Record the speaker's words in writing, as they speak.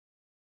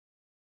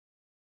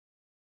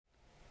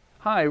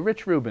Hi,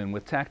 Rich Rubin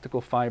with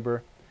Tactical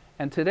Fiber,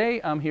 and today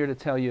I'm here to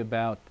tell you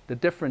about the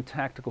different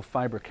tactical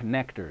fiber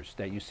connectors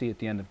that you see at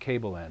the end of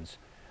cable ends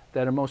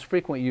that are most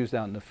frequently used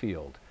out in the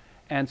field,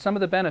 and some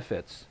of the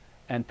benefits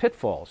and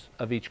pitfalls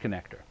of each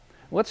connector.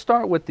 Let's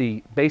start with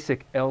the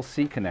basic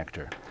LC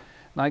connector.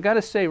 Now I got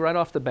to say right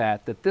off the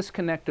bat that this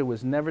connector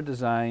was never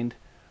designed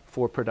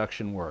for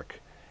production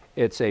work.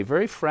 It's a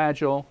very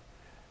fragile,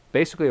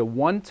 basically a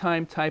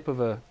one-time type of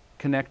a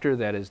connector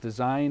that is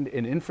designed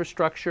in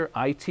infrastructure,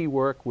 IT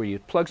work, where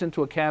it plugs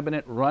into a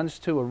cabinet, runs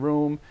to a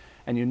room,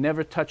 and you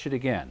never touch it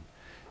again.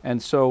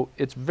 And so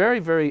it's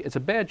it's a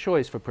bad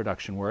choice for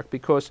production work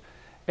because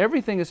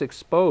everything is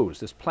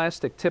exposed. This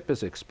plastic tip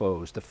is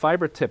exposed. The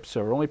fiber tips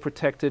are only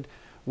protected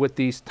with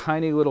these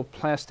tiny little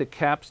plastic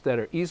caps that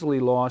are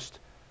easily lost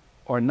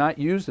or not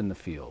used in the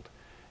field.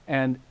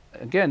 And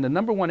again, the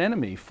number one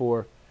enemy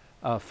for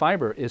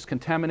fiber is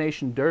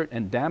contamination, dirt,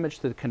 and damage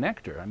to the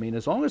connector. I mean,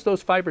 as long as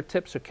those fiber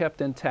tips are kept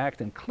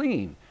intact and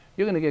clean,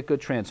 you're going to get good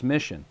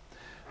transmission.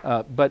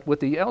 But with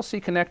the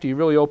LC connector, you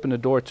really open the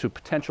door to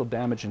potential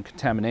damage and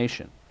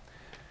contamination.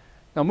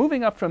 Now,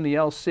 moving up from the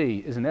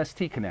LC is an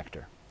ST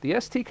connector. The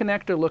ST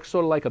connector looks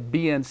sort of like a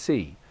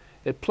BNC.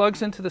 It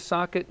plugs into the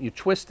socket, you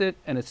twist it,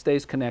 and it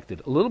stays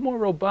connected. A little more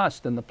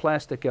robust than the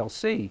plastic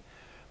LC,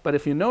 but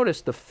if you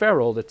notice, the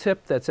ferrule, the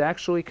tip that's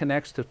actually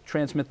connects to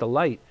transmit the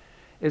light,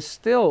 is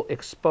still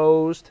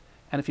exposed,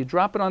 and if you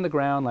drop it on the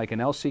ground like an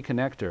LC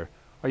connector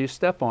or you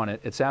step on it,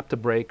 it's apt to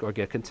break or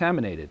get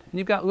contaminated. And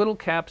you've got little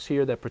caps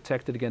here that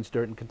protect it against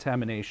dirt and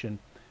contamination.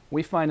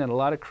 We find that a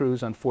lot of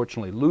crews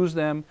unfortunately lose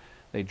them.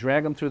 They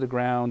drag them through the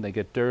ground, they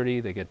get dirty,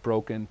 they get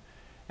broken,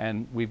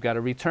 and we've got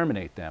to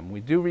re-terminate them.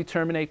 We do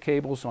re-terminate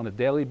cables on a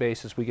daily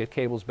basis. We get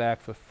cables back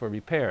for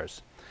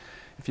repairs.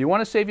 If you want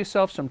to save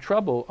yourself some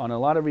trouble on a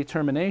lot of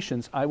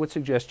re-terminations, I would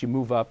suggest you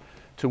move up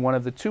to one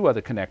of the two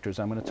other connectors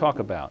I'm going to talk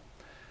about.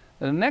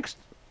 The next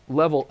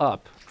level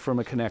up from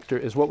a connector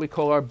is what we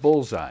call our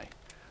bullseye.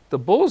 The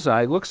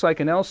bullseye looks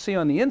like an LC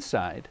on the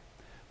inside,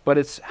 but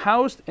it's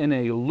housed in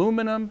an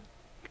aluminum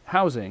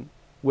housing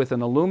with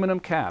an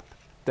aluminum cap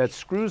that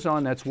screws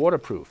on that's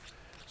waterproof.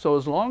 So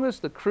as long as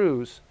the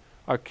crews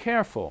are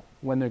careful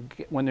when they're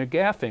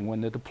gaffing, when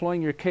they're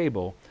deploying your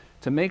cable,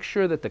 to make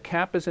sure that the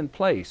cap is in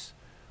place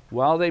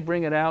while they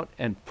bring it out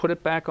and put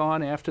it back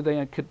on after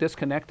they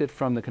disconnect it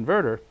from the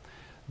converter,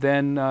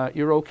 then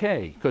you're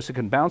okay, because it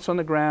can bounce on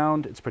the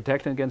ground, it's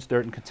protected against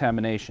dirt and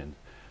contamination.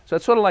 So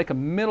it's sort of like a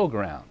middle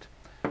ground.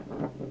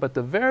 But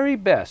the very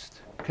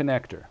best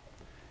connector,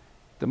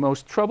 the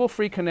most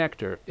trouble-free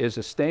connector, is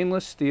a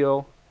stainless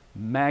steel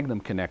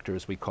Magnum connector,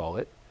 as we call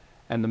it.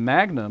 And the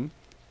Magnum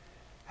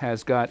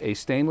has got a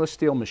stainless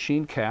steel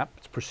machine cap.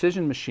 It's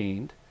precision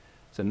machined.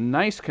 It's a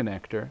nice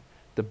connector.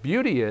 The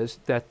beauty is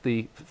that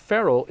the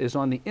ferrule is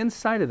on the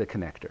inside of the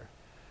connector,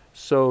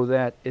 so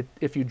that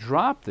if you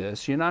drop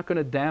this, you're not going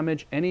to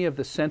damage any of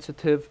the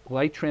sensitive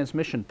light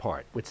transmission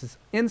part, which is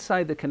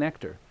inside the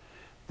connector.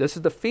 This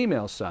is the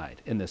female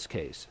side in this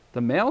case. The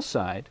male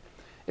side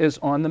is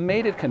on the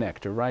mated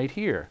connector right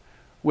here,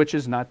 which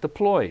is not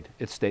deployed.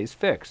 It stays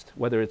fixed,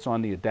 whether it's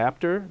on the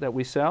adapter that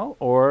we sell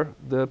or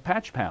the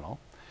patch panel.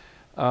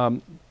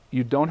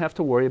 You don't have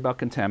to worry about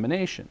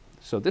contamination.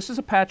 So this is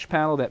a patch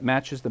panel that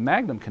matches the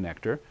Magnum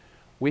connector.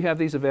 We have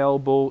these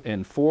available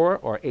in 4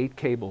 or 8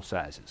 cable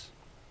sizes.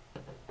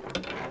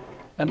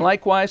 And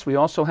likewise, we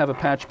also have a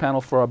patch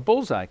panel for our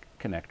bullseye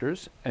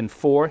connectors. And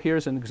 4,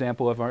 here's an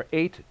example of our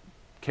 8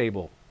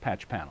 cable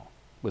patch panel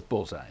with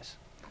bullseyes.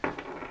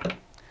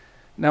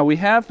 Now we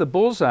have the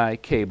bullseye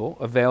cable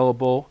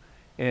available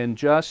in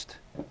just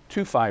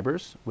 2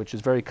 fibers, which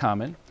is very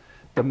common.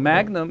 The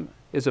Magnum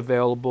is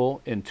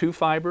available in 2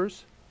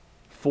 fibers,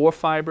 4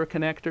 fiber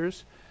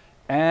connectors,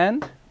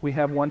 and we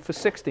have one for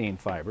 16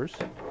 fibers.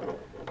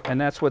 And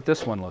that's what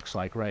this one looks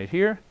like right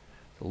here.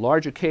 A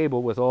larger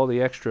cable with all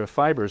the extra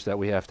fibers that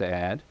we have to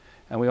add,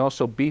 and we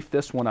also beef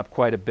this one up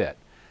quite a bit.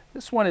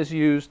 This one is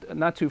used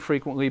not too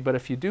frequently, but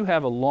if you do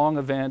have a long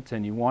event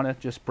and you want to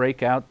just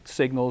break out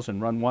signals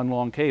and run one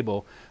long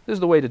cable, this is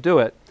the way to do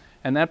it.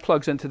 And that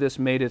plugs into this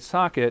mated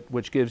socket,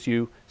 which gives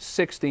you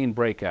 16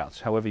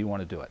 breakouts, however you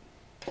want to do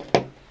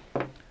it.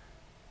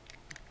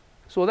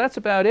 So that's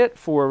about it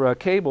for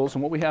cables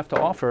and what we have to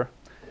offer.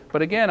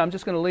 But again, I'm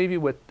just going to leave you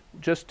with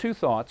just 2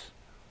 thoughts.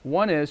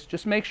 One is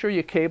just make sure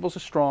your cables are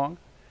strong.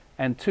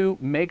 And 2,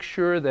 make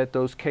sure that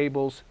those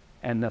cables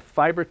and the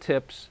fiber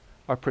tips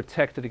are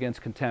protected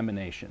against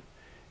contamination.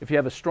 If you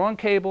have a strong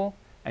cable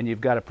and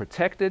you've got a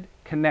protected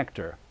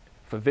connector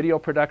for video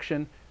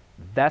production,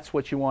 that's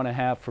what you want to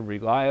have for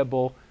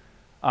reliable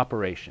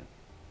operation.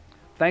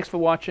 Thanks for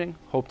watching.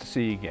 Hope to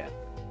see you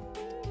again.